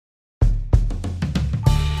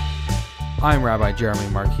I'm Rabbi Jeremy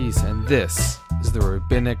Marquise, and this is the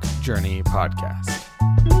Rabbinic Journey Podcast.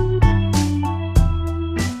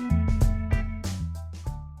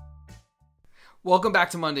 Welcome back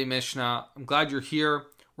to Monday Mishnah. I'm glad you're here.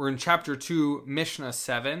 We're in Chapter 2, Mishnah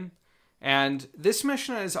 7, and this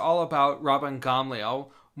Mishnah is all about Rabban Gamliel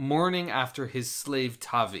mourning after his slave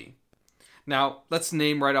Tavi. Now, let's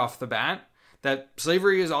name right off the bat that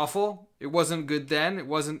slavery is awful. It wasn't good then.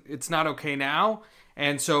 It's not okay now.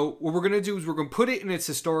 And so what we're going to do is we're going to put it in its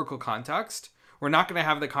historical context. We're not going to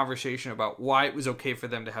have the conversation about why it was okay for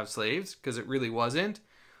them to have slaves, because it really wasn't.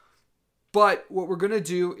 But what we're going to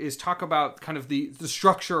do is talk about kind of the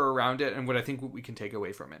structure around it and what I think we can take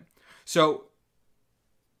away from it. So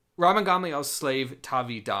Rabban Gamliel's slave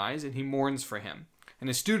Tavi dies and he mourns for him. And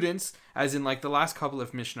his students, as in like the last couple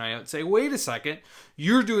of Mishnayot, say, wait a second,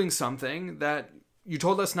 you're doing something that you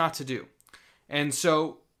told us not to do. And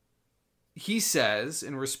so he says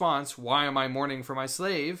in response, why am I mourning for my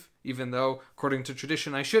slave? Even though, according to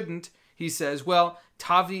tradition, I shouldn't. He says, well,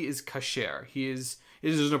 Tavi is kasher. It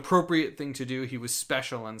is an appropriate thing to do. He was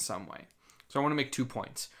special in some way. So I want to make 2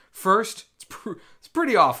 points. First, it's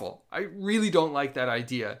pretty awful. I really don't like that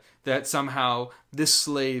idea that somehow this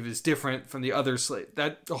slave is different from the other slave.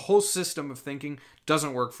 That the whole system of thinking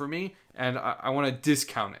doesn't work for me, and I want to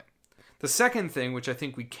discount it. The second thing, which I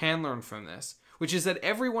think we can learn from this, which is that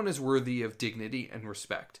everyone is worthy of dignity and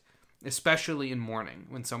respect, especially in mourning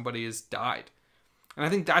when somebody has died. And I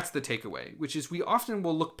think that's the takeaway, which is we often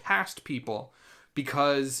will look past people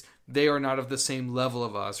because they are not of the same level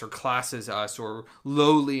of us or class as us or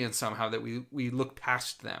lowly in somehow that we look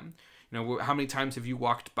past them. You know, how many times have you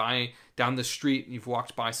walked by down the street and you've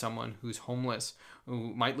walked by someone who's homeless,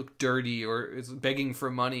 who might look dirty or is begging for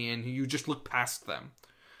money, and you just look past them?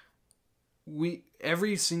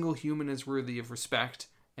 Every single human is worthy of respect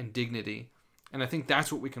and dignity. And I think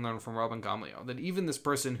that's what we can learn from Rabban Gamliel, that even this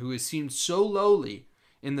person who has seemed so lowly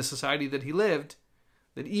in the society that he lived,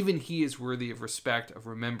 that even he is worthy of respect, of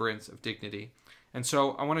remembrance, of dignity. And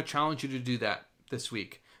so I want to challenge you to do that this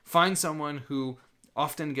week. Find someone who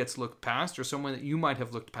often gets looked past, or someone that you might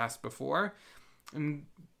have looked past before, and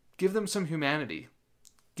give them some humanity.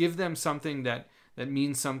 Give them something that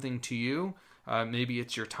means something to you. Maybe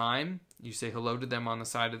it's your time. You say hello to them on the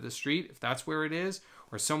side of the street, if that's where it is,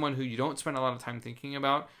 or someone who you don't spend a lot of time thinking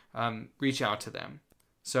about, reach out to them.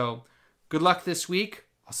 So good luck this week.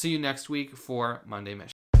 I'll see you next week for Monday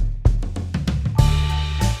Mission.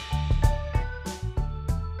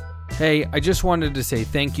 Hey, I just wanted to say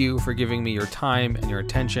thank you for giving me your time and your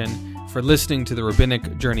attention, for listening to the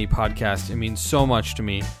Rabbinic Journey Podcast. It means so much to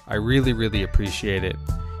me. I really, really appreciate it.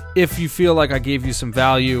 If you feel like I gave you some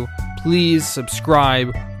value, please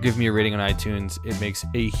subscribe, give me a rating on iTunes. It makes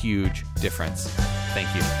a huge difference.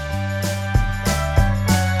 Thank you.